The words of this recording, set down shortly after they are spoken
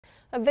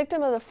A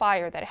victim of the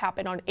fire that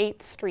happened on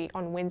 8th Street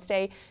on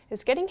Wednesday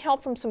is getting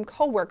help from some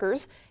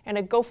coworkers and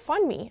a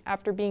GoFundMe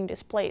after being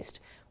displaced.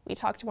 We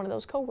talked to one of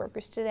those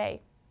coworkers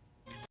today.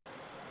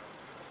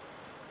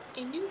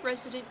 A new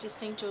resident to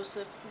St.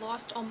 Joseph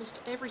lost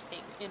almost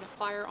everything in a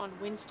fire on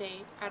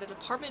Wednesday at an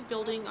apartment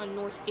building on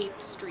North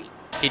 8th Street.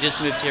 He just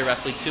moved here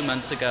roughly 3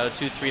 months ago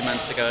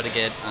to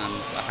get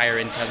a higher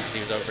income because he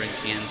was over in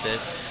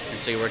Kansas. And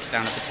so he works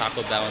down at the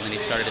Taco Bell, and then he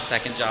started a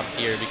second job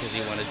here because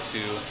he wanted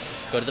to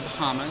go to the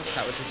Bahamas.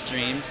 That was his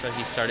dream, so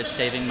he started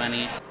saving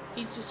money.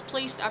 He's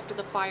displaced after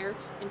the fire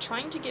and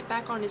trying to get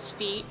back on his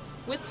feet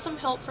with some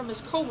help from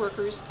his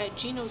coworkers at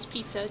Geneo's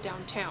Pizza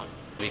downtown.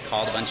 We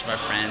called a bunch of our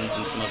friends,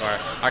 and some of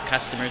our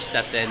customers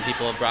stepped in.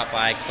 People have brought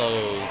by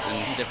clothes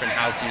and different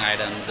housing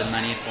items and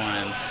money for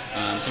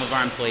him. Some of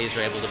our employees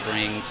were able to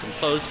bring some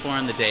clothes for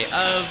him the day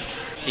of.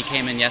 He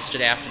came in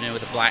yesterday afternoon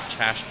with a black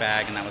trash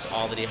bag, and that was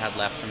all that he had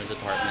left from his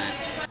apartment.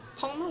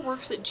 Palmer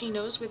works at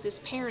Geneo's with his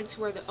parents,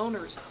 who are the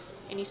owners,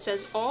 and he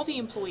says all the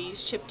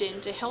employees chipped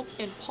in to help,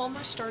 and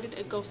Palmer started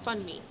a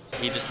GoFundMe.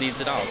 He just needs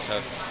it all, so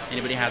if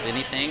anybody has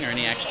anything or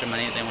any extra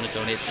money that they want to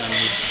donate to him,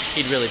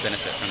 he'd really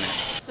benefit from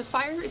it. The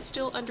fire is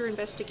still under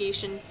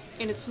investigation,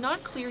 and it's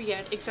not clear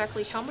yet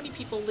exactly how many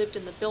people lived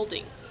in the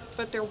building,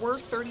 but there were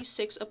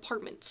 36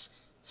 apartments.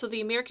 So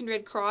the American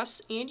Red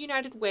Cross and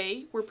United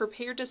Way were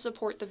prepared to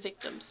support the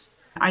victims.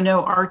 I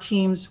know our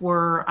teams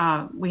were,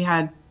 we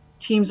had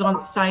teams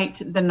on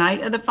site the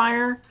night of the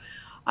fire.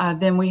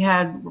 Then we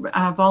had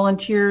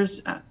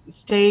volunteers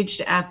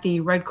staged at the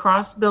Red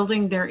Cross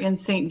building there in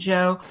St.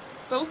 Joe.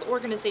 Both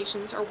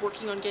organizations are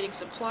working on getting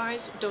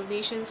supplies,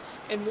 donations,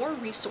 and more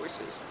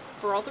resources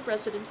for all the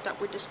residents that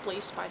were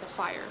displaced by the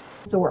fire.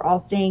 So we're all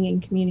staying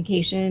in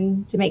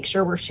communication to make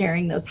sure we're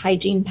sharing those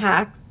hygiene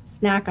packs,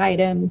 snack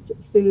items,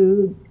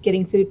 foods,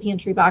 getting food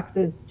pantry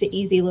boxes to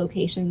easy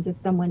locations if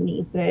someone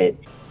needs it.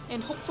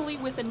 And hopefully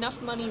with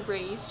enough money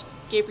raised,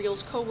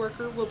 Gabriel's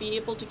coworker will be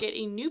able to get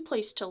a new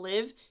place to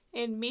live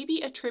and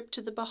maybe a trip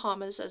to the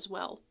Bahamas as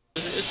well.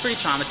 It was pretty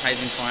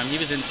traumatizing for him. He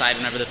was inside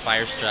whenever the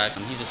fire struck.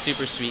 He's a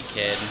super sweet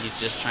kid, and he's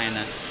just trying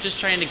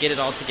to get it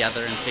all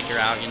together and figure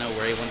out,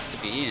 where he wants to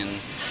be. And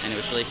it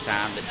was really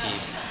sad that he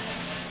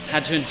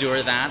had to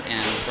endure that,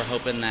 and we're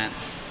hoping that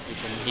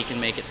he can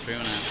make it through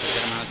in a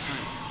good amount of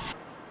time.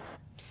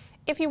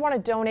 If you want to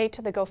donate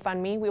to the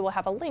GoFundMe, we will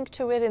have a link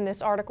to it in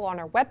this article on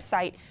our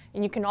website,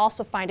 and you can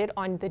also find it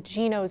on the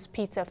Geneo's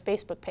Pizza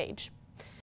Facebook page.